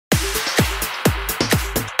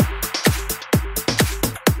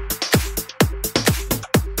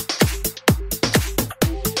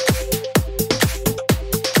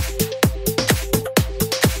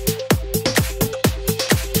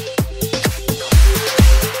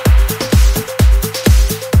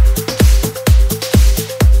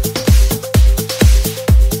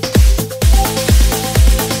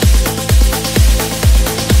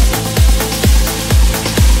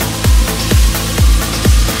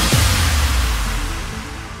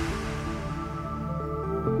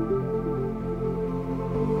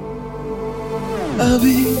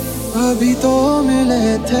अभी अभी तो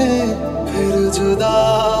मिले थे फिर जुदा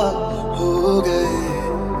हो गए।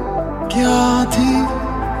 क्या थी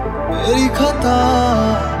मेरी खता,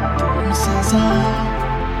 तुम सजा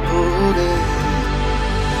हो गए।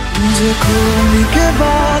 मुझे खोने के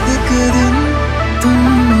बाद एक दिन तुम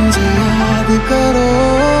मुझे याद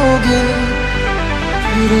करोगे,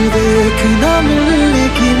 फिर देखना मिलने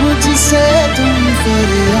की मुझसे तुम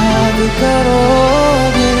फरियाद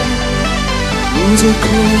करोगे। मुझे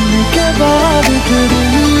खोने के बाद एक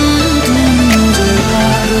दिन तुम मुझे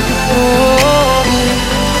याद करोगे,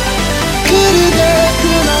 फिर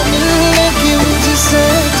देखना मिलने की मुझसे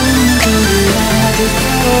तुम फरियाद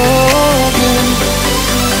करोगे।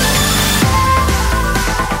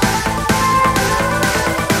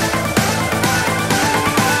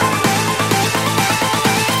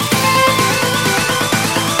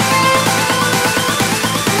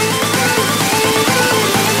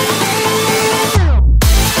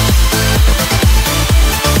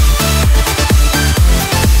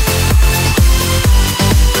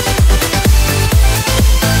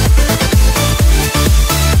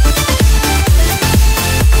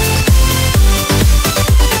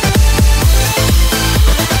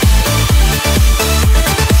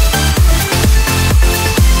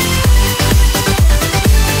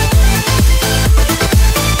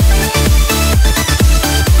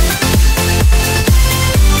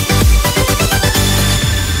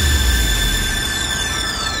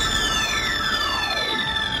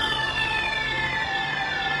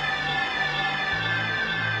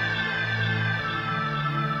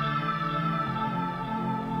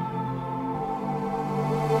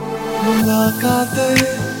 मुलाकातें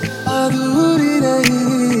अधूरी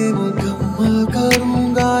रही, मुकम्मल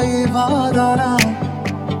करूंगा ये वादा ना।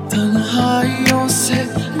 तन्हाइयों से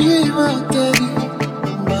भी मैं तेरी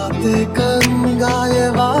बातें करूंगा ये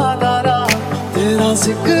वादा ना। तेरा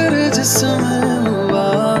जिक्र जिसमें हुआ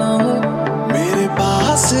ना हो, मेरे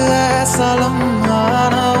पास ऐसा लम्हा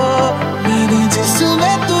ना हो। मैंने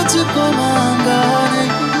जिसमें तुझको मांगा नहीं,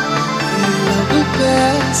 मेरे लब पे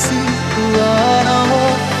ऐसी हुआ ना हो।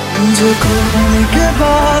 मुझे खोने के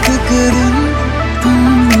बाद एक दिन तुम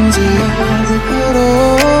मुझे याद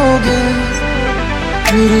करोगे,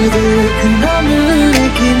 फिर देखना मिलने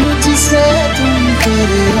की मुझसे तुम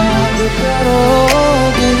फिर याद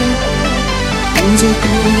करोगे। मुझे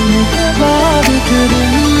खोने के बाद एक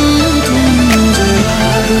दिन तुम मुझे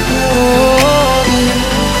याद करोगे,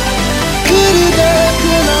 फिर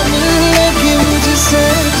देखना मिलने की मुझसे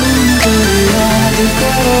तुम फिर याद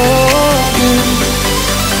करोगे।